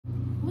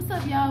What's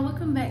up, y'all?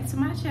 Welcome back to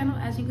my channel.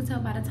 As you can tell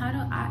by the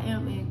title, I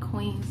am in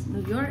Queens,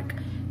 New York.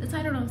 The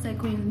title don't say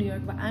Queens, New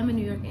York, but I'm in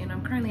New York and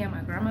I'm currently at my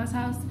grandma's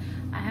house.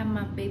 I have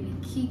my baby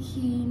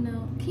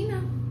Kino.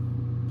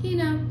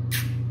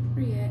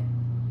 Where you at?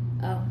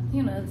 Oh,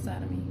 he on the other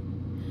side of me.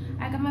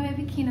 I got my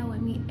baby Kino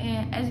with me,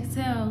 and as you can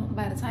tell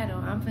by the title,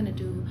 I'm finna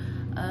do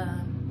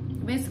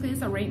basically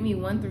it's a rate me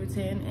 1 through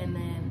 10, and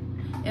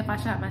then if I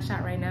shot my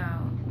shot right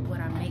now, would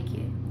I make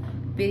it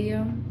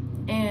video?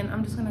 And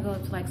I'm just gonna go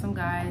to like some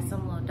guys,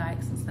 some little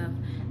dykes and stuff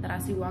that I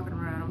see walking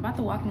around. I'm about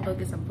to walk and go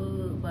get some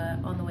food,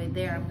 but on the way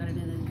there, I'm gonna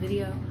do this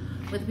video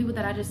with people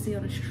that I just see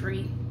on the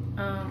street.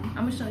 I'm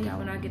gonna show y'all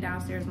when I get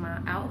downstairs my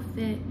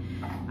outfit.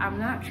 I'm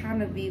not trying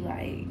to be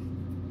like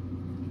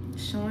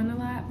showing a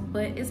lot,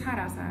 but it's hot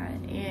outside,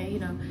 and you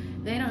know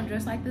they don't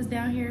dress like this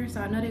down here, so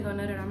I know they're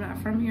gonna know that I'm not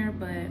from here.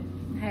 But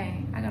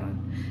hey, I got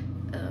on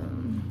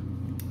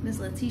this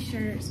little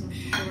t-shirt, some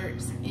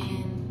shorts,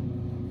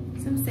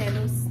 and some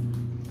sandals.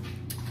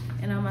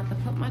 And I'm about to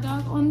put my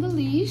dog on the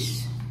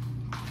leash.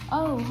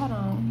 Oh, hold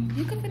on.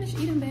 You can finish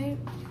eating, babe.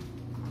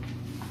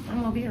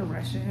 I'm over here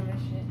rushing him and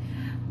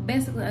shit.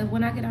 Basically,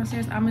 when I get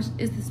downstairs,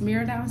 it's this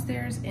mirror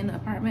downstairs in the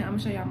apartment. I'm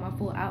gonna show y'all my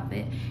full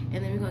outfit,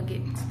 and then we're gonna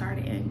get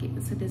started and get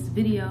into this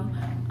video.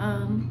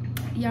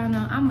 Y'all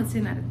know I'm a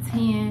 10 out of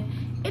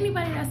 10.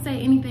 Anybody that say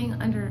anything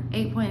under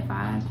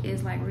 8.5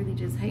 is like really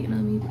just hating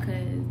on me,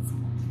 because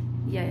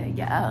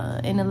yeah.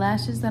 And the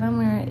lashes that I'm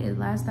wearing is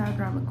Lifestyle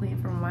Drama Queen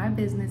from my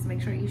business.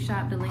 Make sure you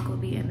shop. The link will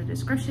be in the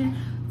description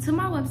to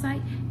my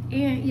website.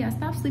 And yeah,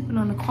 stop sleeping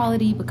on the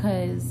quality,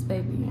 because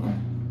baby,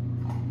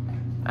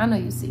 I know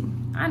you see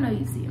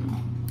them.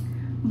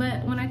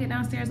 But when I get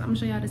downstairs, I'm gonna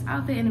show y'all this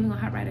outfit, and then we're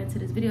gonna hop right into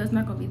this video. It's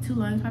not gonna be too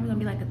long. It's probably gonna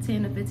be like a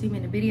 10 to 15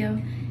 minute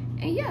video.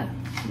 And yeah,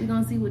 we're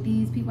gonna see what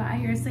these people out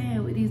here are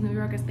saying, what these New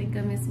Yorkers think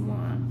of Miss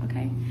Swan.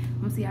 Okay,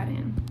 I'm gonna see y'all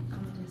then. I'm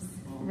gonna just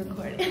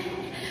record it.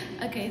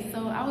 Okay,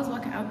 so I was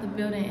walking out the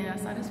building and I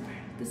saw this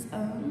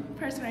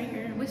person right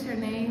here. What's your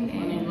name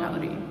and how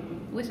old are you?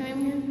 What's your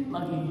name again?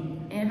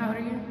 Lucky. And how old are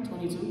you?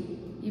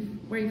 22.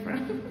 Where are you from?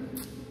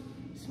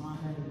 Small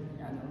head.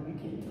 I know we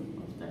can't talk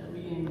about that. We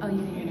in, oh,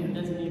 yeah. In a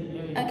designated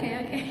area.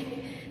 Okay.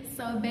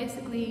 So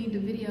basically the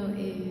video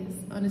is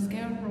on a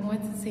scale from 1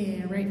 to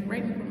 10. Rate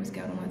me from a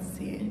scale of 1 to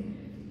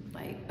 10.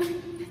 Like You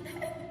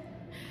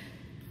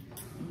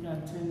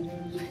got 10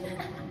 years.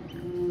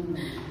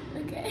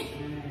 Okay.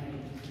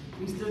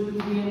 We still do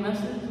being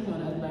message? You know,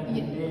 that's back in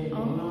the day. You know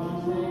what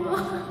I'm saying?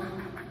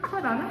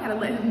 Hold on, I gotta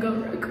let him go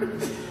real quick.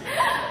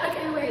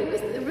 Okay, wait,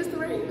 what's the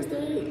rate?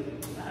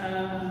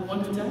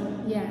 1 to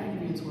 10? Yeah. I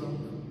give you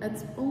 12.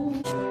 That's,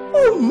 ooh.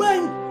 Oh my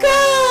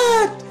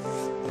God!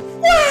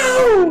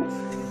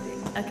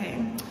 Wow! Okay,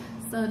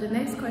 so the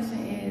next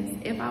question is,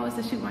 if I was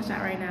to shoot my shot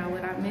right now,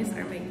 would I miss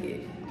or make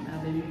it? Nah,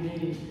 baby, you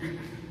made it.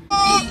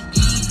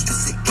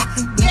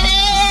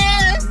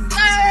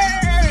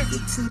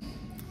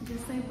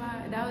 Just say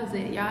bye. That was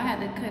it. Y'all had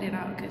to cut it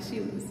out because she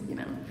was, you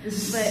know.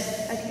 But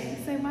okay,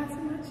 say bye to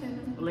my channel.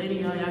 Lady,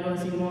 y'all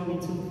gonna see more of me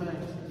too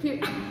fast.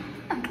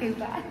 Okay,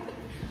 bye.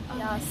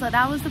 Y'all, so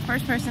that was the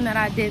first person that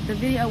I did the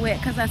video with,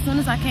 because as soon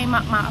as I came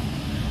out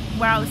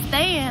where I was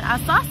staying, I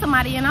saw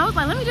somebody and I was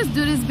like, let me just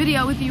do this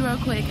video with you real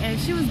quick. And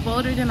she was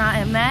bolder than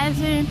I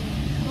imagined.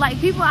 Like,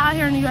 people out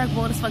here in New York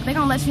bold as fuck. They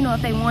gonna let you know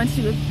if they want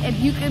you, if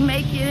you can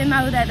make it and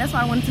all of that. That's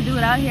why I wanted to do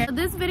it out here.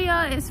 This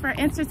video is for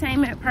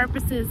entertainment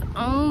purposes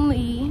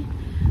only.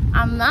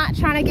 I'm not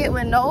trying to get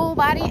with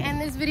nobody in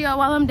this video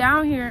while I'm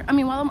down here. I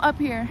mean, while I'm up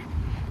here.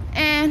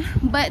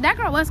 But that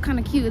girl was kind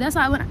of cute. That's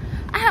why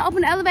I had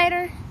opened the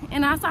elevator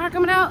and I saw her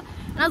coming out,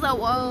 and I was like,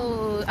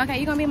 whoa, okay,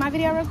 you gonna be in my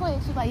video real quick?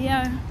 She's like,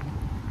 yeah.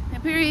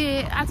 And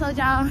period, I told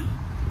y'all,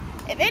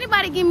 if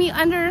anybody give me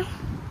under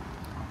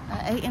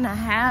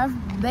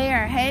 8.5, they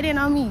are hating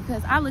on me,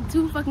 because I look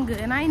too fucking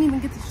good, and I ain't even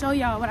get to show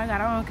y'all what I got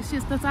on because she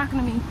was still talking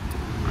to me.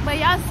 But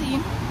y'all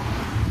see,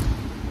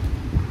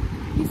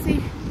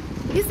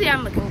 you see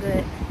I'm looking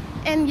good.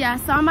 And yeah,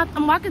 so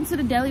I'm walking to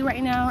the deli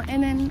right now,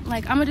 and then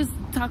like I'm gonna just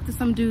talk to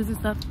some dudes and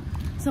stuff,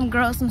 some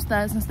girls, some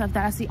studs and stuff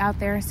that I see out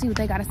there, and see what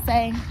they gotta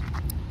say,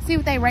 see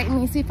what they rate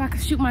me, see if I can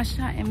shoot my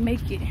shot and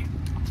make it.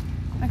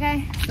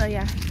 Okay, so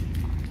yeah,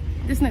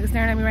 this nigga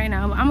staring at me right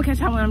now, but I'm gonna catch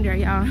y'all when I'm there,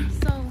 y'all.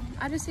 So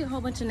I just see a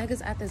whole bunch of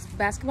niggas at this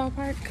basketball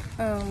park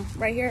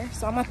right here,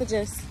 so I'm about to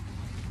just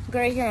go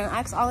right here and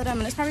ask all of them,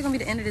 and it's probably gonna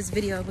be the end of this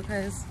video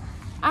because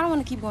I don't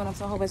want to keep going up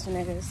to a whole bunch of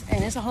niggas,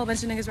 and it's a whole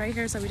bunch of niggas right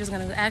here, so we're just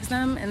gonna ask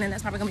them, and then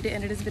that's probably gonna be the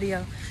end of this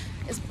video.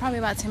 It's probably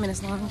about 10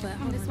 minutes long, but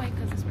I'm this way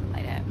because that's where the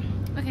light at.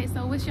 Okay,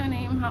 so what's your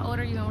name? How old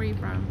are you and where are you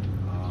from?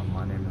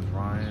 My name is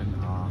Ryan.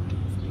 I'm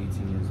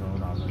 18 years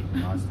old. I live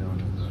in Boston on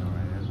this building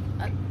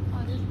right here.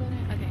 Oh, this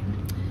building? Okay.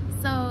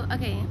 So,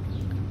 okay,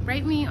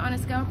 rate me on a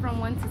scale from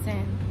 1 to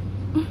 10.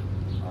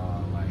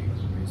 Like,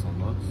 based on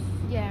looks?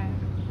 Yeah.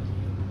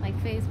 Like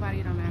face,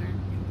 body, don't matter.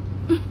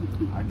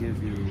 I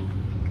give you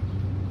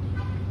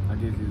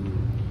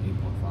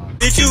 8.5.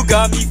 Bitch, you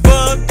got me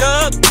fucked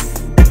up.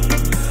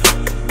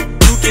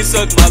 You can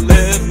suck my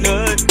left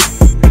nut.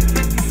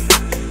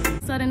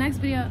 So the next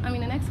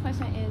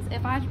question is,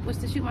 if I was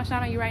to shoot my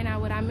shot on you right now,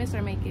 would I miss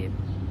or make it?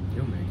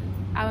 You'll make it.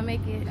 I will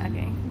make it.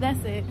 Okay,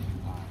 that's it.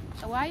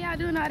 Why y'all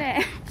doing all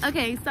that?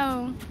 Okay,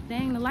 so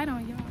dang, the light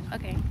on y'all.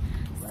 Okay,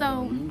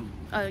 so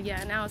oh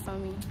yeah, now it's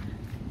on me.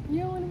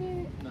 You don't want to be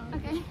it? No.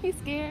 Okay, he's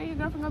scared. Your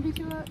girlfriend gonna beat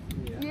you up?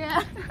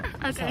 Yeah.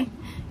 Okay.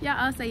 Y'all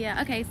all say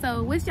yeah. Okay,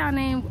 so what's y'all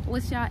name?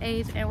 What's y'all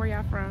age and where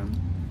y'all from?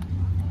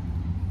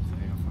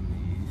 I'm from the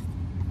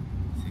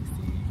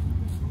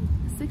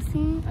east. 16.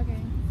 16.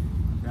 Okay.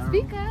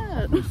 Speak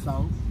up.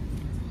 South.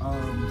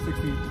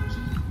 16.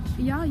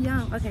 Y'all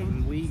young. Okay.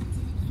 We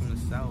from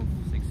the south.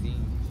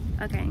 16.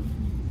 Okay.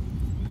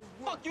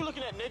 Fuck you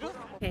looking at, nigga?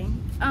 Okay.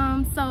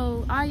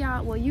 So all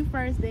y'all, well, you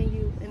first, then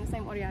you, in the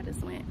same order y'all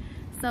just went.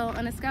 So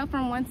on a scale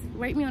from 1 to,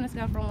 rate me on a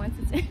scale from 1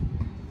 to 10.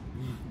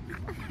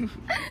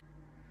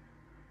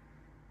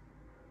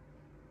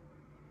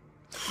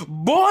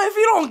 Boy, if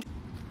you don't...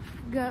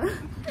 Go.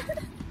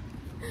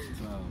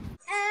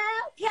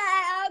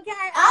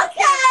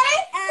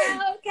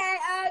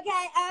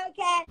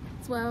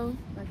 12.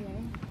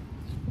 Okay.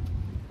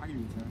 I'll give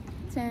you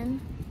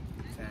 10.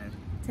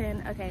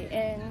 10. Okay.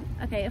 And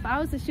okay, if I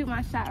was to shoot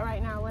my shot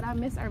right now, would I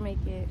miss or make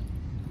it?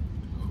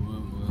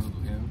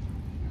 10.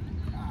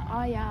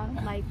 All y'all,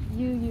 like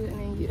you, and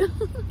then you.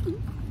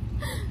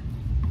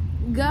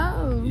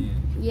 Go.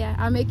 Yeah,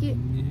 I'll make it.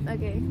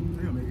 Okay.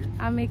 You'll make it.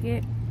 I'll make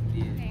it.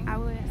 Yeah. Okay, I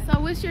would. So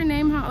what's your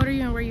name? How old are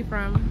you and where you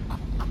from?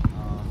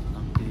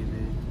 I'm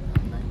David.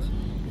 I'm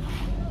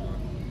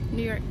 19.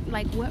 New York.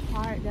 Like what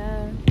part?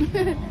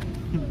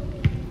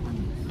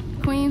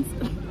 Queens.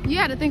 You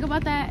had to think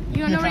about that. You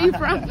don't know where you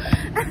from.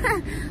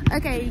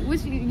 Okay,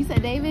 which you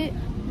said David?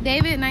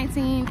 David,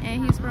 19,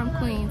 and he's from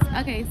Queens.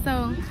 Okay,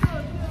 so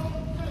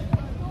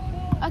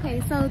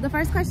the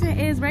first question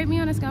is rate me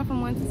on a scale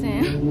from 1 to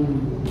 10.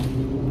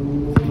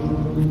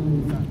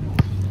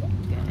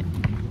 Good.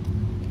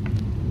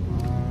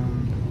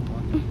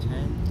 1 to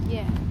 10.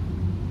 Yeah.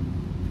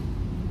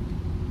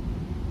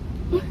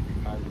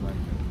 Probably like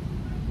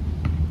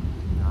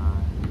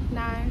 9.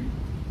 9.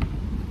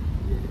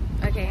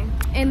 Yeah. Okay.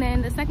 And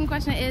then the second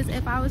question is,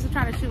 if I was to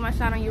try to shoot my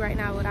shot on you right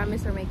now, would I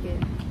miss or make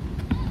it?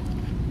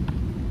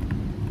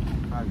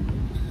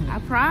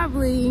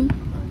 Probably.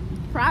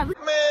 Probably.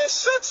 Man,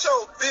 shut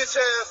your bitch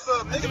ass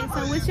up, nigga. Okay, so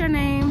what's your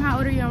name? How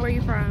old are you and where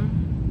you from?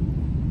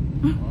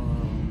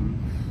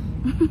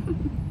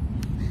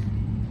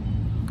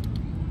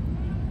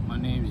 My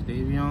name is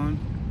Davion,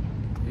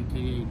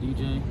 aka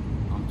DJ.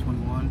 I'm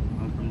 21.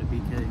 I'm from the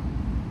BK.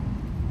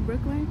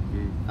 Brooklyn?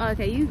 Yeah. Oh,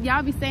 okay,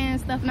 y'all be saying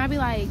stuff and I be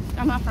like,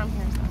 I'm not from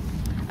here, so.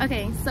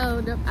 Okay,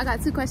 so I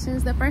got 2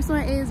 questions. The first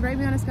one is rate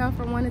me on a scale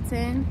from 1 to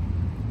 10.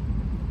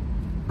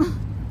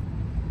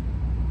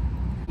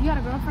 You got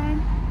a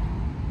girlfriend?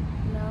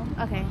 No?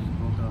 Okay.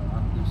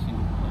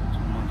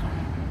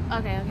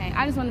 Okay.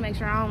 I just want to make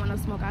sure I don't want no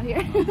smoke out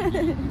here.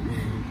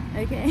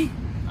 Okay. You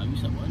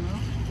said what now?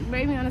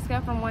 Rate me on a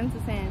scale from 1 to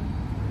 10.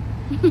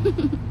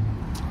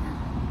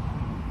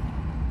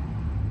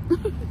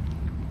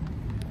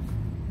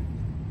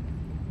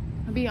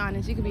 Be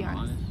honest. You can be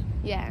honest.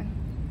 Yeah.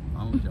 I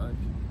don't judge.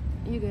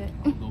 You good?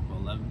 I'll go for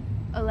 11.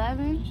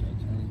 11? You said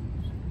 10.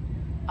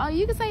 Oh,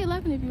 you can say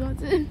 11 if you want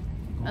to.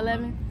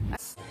 11?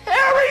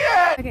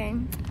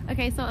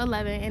 Okay, so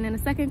 11. And then the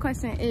second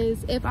question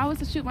is, if I was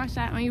to shoot my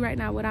shot on you right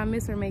now, would I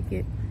miss or make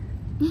it?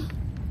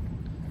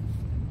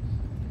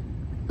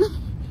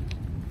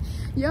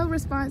 Your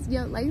response,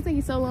 like you take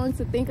you so long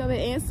to think of an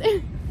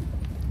answer.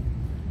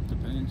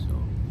 Depends,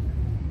 so.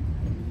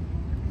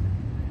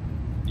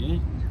 Yeah.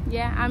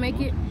 Yeah, I make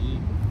it.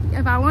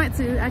 If I want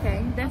to.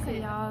 Okay, that's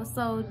it, y'all.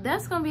 So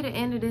that's gonna be the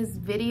end of this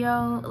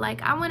video.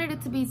 Like, I wanted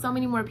it to be so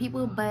many more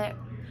people, but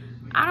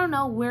I don't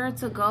know where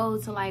to go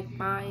to like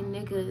find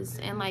niggas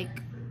and like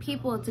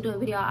people to do a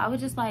video. I was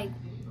just like,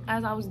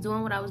 as I was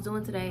doing what I was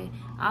doing today,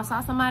 I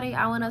saw somebody,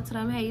 I went up to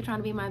them, hey, you trying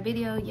to be in my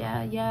video?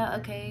 Yeah,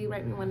 okay,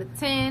 rate me 1 to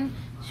 10,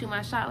 shoot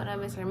my shot, would I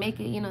miss or make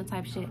it, you know,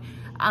 type shit.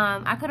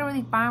 I couldn't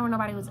really find where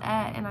nobody was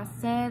at, and I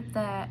said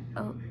that,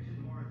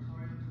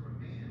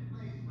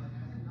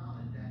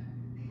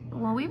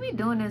 when we be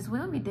doing this, we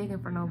don't be digging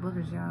for no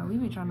boogers, y'all. We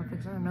be trying to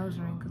fix our nose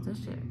ring, because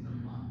this shit,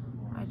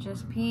 I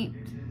just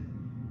peeped.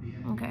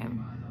 Okay.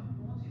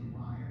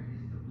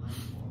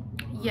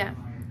 Yeah.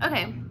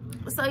 Okay.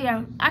 So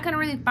yeah, I couldn't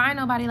really find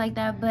nobody like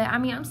that, but I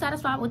mean, I'm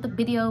satisfied with the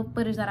video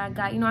footage that I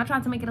got. You know, I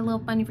tried to make it a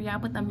little funny for y'all,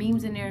 put the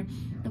memes in there.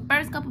 The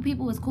first couple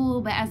people was cool,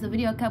 but as the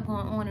video kept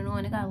going on and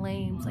on, it got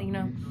lame, so you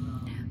know.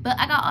 But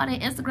I got all their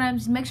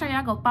Instagrams. Make sure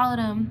y'all go follow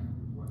them.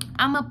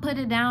 I'm gonna put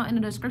it down in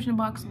the description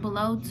box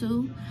below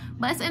too,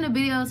 but it's in the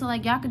video, so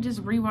like y'all could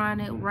just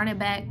rewind it, run it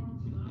back,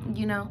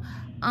 you know.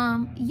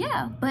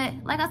 Yeah, but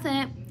like I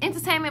said,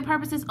 entertainment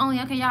purposes only.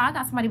 Okay, y'all, I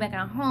got somebody back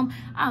at home.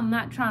 I'm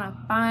not trying to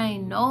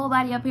find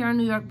nobody up here in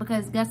New York,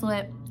 because guess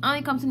what, I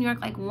only come to New York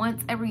like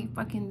once every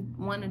fucking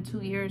 1 or 2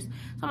 years, so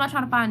I'm not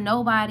trying to find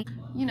nobody,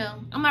 you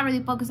know. I'm not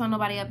really focused on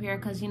nobody up here,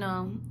 because you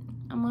know,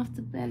 I'm off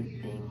to better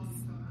things.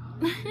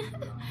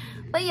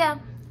 But yeah,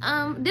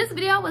 this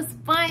video was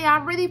fun.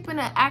 Y'all really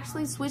finna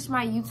actually switch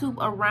my YouTube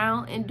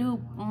around and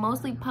do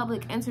mostly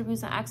public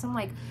interviews and ask them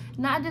like,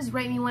 not just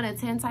rate me 1 to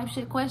 10 type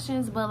shit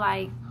questions, but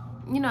like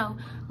you know,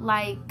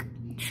 like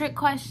trick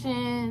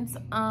questions,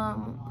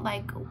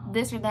 like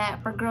this or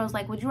that for girls.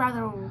 Like, would you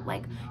rather,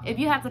 like, if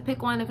you have to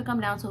pick one, if it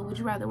comes down to it, would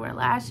you rather wear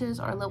lashes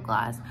or lip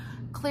gloss,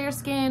 clear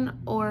skin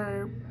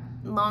or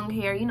long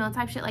hair, you know,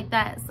 type shit like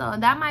that. So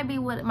that might be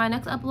what my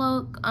next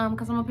upload,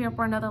 because I'm up here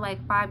for another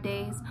like 5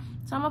 days.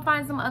 So I'm gonna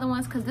find some other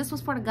ones, because this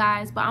was for the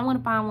guys, but I want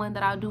to find one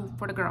that I'll do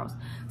for the girls.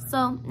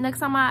 So next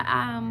time I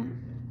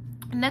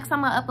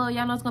upload,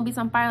 y'all know it's gonna be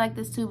some fire like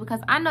this too, because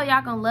I know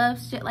y'all gonna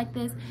love shit like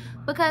this,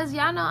 because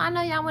y'all know, I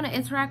know y'all want to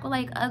interact with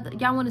like other,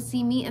 y'all want to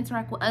see me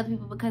interact with other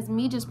people, because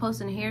me just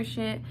posting hair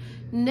shit,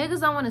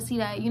 niggas don't want to see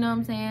that, you know what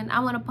I'm saying? I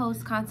want to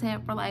post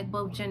content for like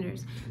both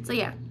genders. So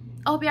yeah,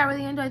 I hope y'all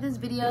really enjoyed this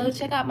video.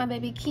 Check out my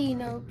baby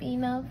Kino,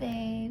 Pino,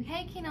 babe.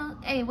 Hey Kino,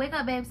 hey, wake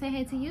up babe, say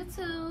hey to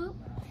YouTube.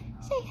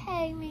 Say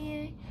hey,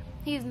 man.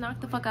 He's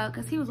knocked the fuck out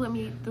because he was with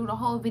me through the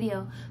whole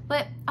video.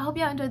 But I hope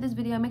y'all enjoyed this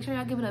video. Make sure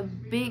y'all give it a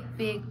big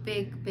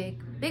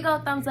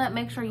old thumbs up.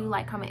 Make sure you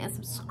like, comment, and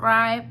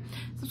subscribe.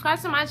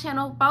 Subscribe to my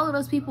channel. Follow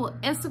those people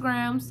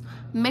Instagrams.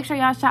 Make sure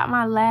y'all shop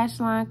my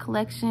lash line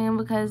collection,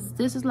 because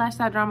this is Lash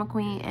Style Drama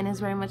Queen and it's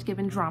very much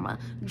giving drama.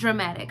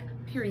 Dramatic.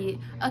 Period.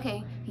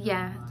 Okay,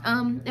 yeah.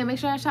 And make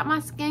sure I shop my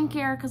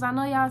skincare, because I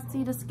know y'all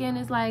see the skin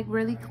is like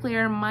really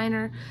clear,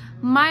 minor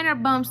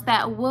bumps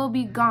that will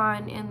be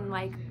gone in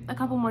like a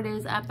couple more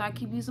days after I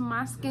keep using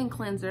my skin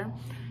cleanser.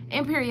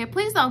 And period.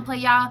 Please don't play,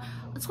 y'all.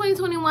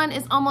 2021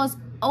 is almost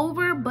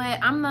over,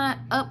 but I'm not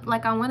up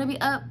like I want to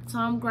be up, so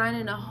I'm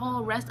grinding the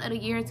whole rest of the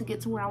year to get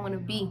to where I want to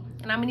be.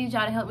 And I'm gonna need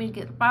y'all to help me to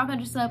get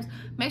 500 subs.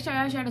 Make sure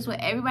y'all share this with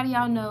everybody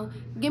y'all know.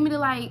 Give me the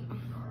like.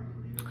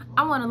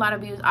 I want a lot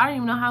of views. I don't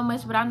even know how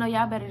much, but I know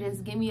y'all better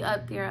just get me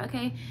up there,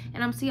 okay?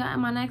 And I'm see y'all in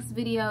my next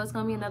video. It's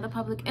gonna be another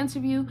public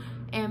interview,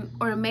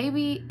 or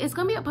maybe it's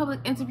gonna be a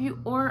public interview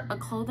or a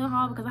clothing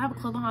haul, because I have a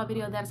clothing haul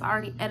video that's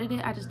already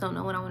edited. I just don't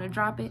know when I want to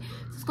drop it.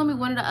 So it's gonna be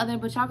one or the other,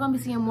 but y'all gonna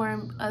be seeing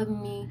more of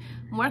me,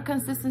 more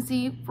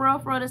consistency for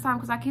real this time,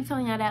 because I keep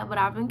telling y'all that, but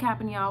I've been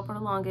capping y'all for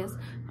the longest.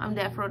 I'm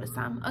dead for real this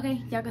time.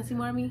 Okay, y'all gonna see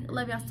more of me. I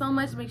love y'all so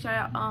much. Make sure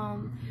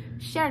y'all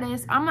share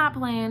this. I'm not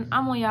playing.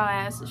 I'm on y'all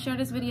ass. Share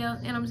this video,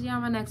 and I'm gonna see y'all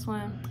in my next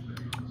one.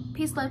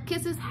 Peace, love,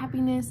 kisses,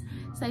 happiness,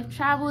 safe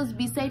travels.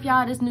 Be safe,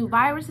 y'all. This new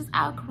virus is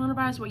out,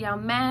 coronavirus. Wear y'all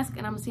mask,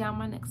 and I'm gonna see y'all in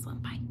my next one.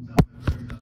 Bye.